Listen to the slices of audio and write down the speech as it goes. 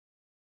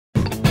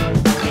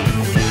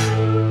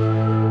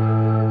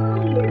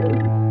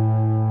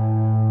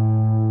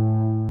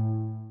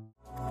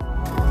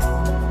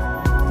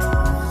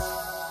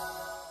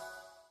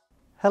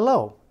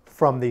Hello,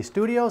 from the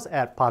studios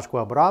at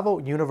Pascual Bravo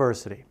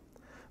University.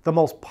 The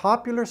most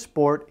popular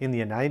sport in the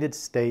United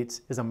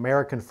States is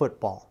American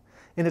football,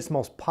 and its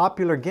most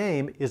popular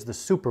game is the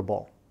Super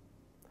Bowl.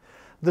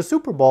 The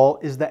Super Bowl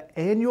is the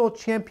annual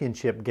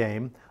championship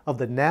game of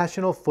the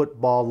National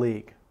Football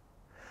League.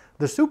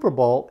 The Super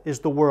Bowl is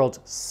the world's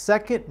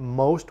second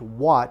most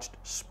watched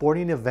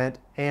sporting event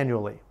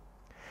annually.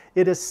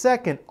 It is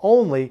second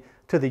only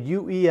to the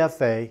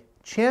UEFA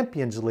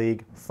Champions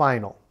League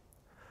final.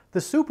 The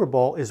Super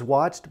Bowl is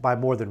watched by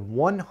more than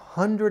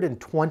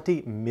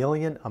 120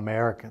 million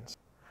Americans.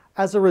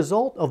 As a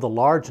result of the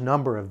large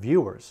number of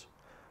viewers,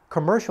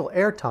 commercial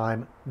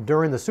airtime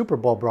during the Super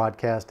Bowl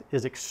broadcast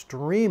is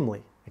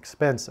extremely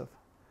expensive.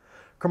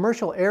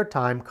 Commercial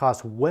airtime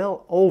costs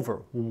well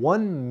over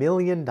 $1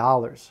 million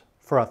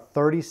for a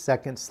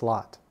 30-second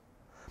slot.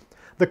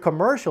 The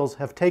commercials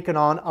have taken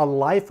on a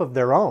life of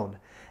their own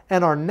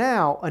and are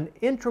now an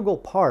integral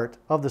part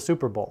of the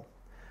Super Bowl,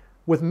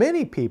 with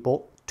many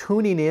people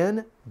tuning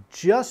in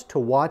just to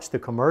watch the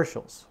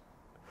commercials.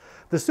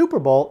 The Super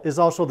Bowl is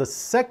also the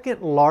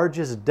second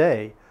largest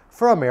day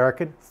for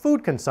American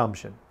food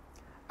consumption,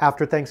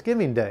 after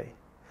Thanksgiving Day.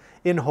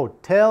 In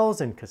hotels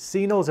and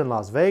casinos in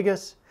Las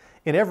Vegas,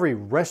 in every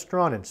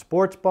restaurant and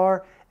sports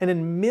bar, and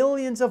in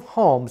millions of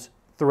homes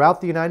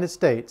throughout the United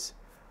States,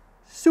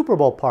 Super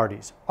Bowl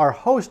parties are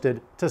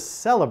hosted to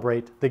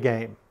celebrate the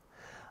game.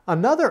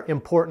 Another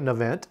important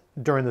event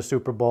during the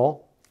Super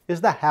Bowl is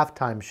the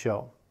halftime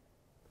show.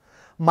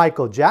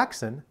 Michael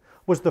Jackson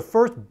was the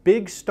first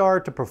big star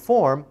to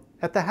perform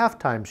at the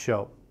halftime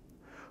show,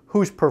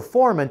 whose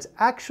performance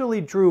actually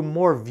drew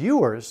more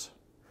viewers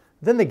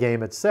than the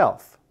game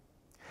itself.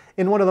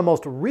 In one of the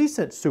most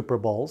recent Super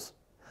Bowls,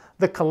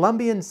 the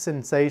Colombian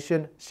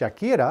sensation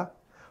Shakira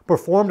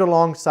performed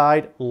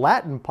alongside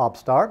Latin pop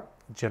star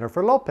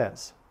Jennifer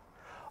Lopez.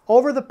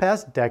 Over the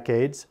past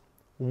decades,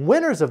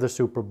 winners of the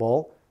Super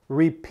Bowl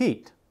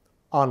repeat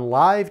on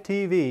live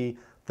TV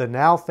the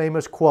now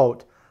famous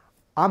quote,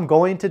 "I'm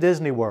going to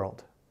Disney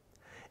World."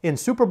 In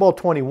Super Bowl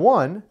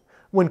 21,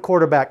 when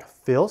quarterback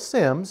Phil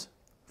Simms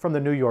from the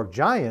New York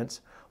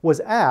Giants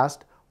was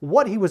asked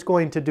what he was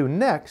going to do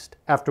next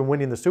after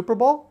winning the Super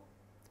Bowl,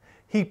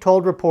 he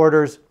told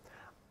reporters,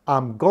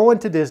 "I'm going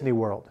to Disney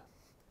World,"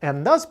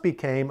 and thus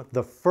became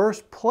the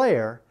first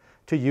player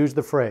to use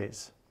the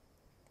phrase.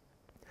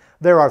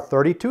 There are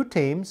 32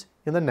 teams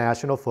in the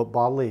National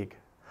Football League,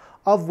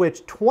 of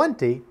which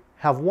 20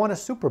 have won a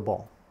Super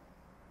Bowl.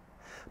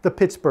 The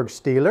Pittsburgh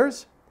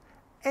Steelers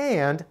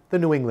and the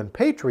New England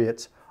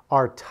Patriots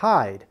are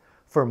tied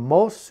for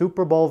most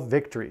Super Bowl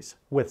victories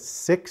with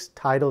 6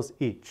 titles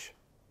each.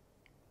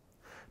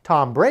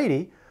 Tom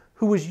Brady,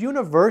 who is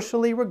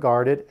universally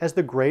regarded as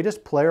the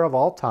greatest player of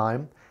all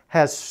time,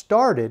 has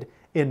started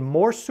in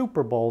more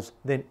Super Bowls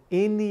than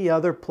any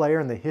other player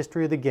in the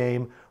history of the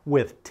game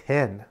with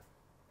 10.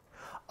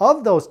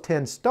 Of those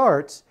 10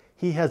 starts,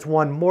 he has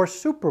won more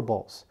Super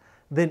Bowls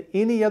than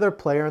any other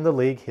player in the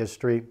league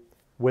history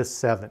with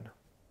 7.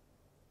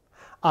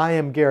 I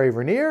am Gary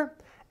Vernier,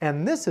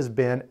 and this has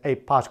been a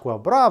Pascual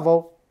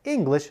Bravo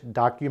English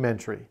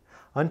documentary.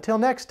 Until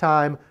next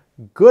time,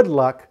 good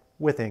luck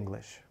with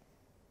English.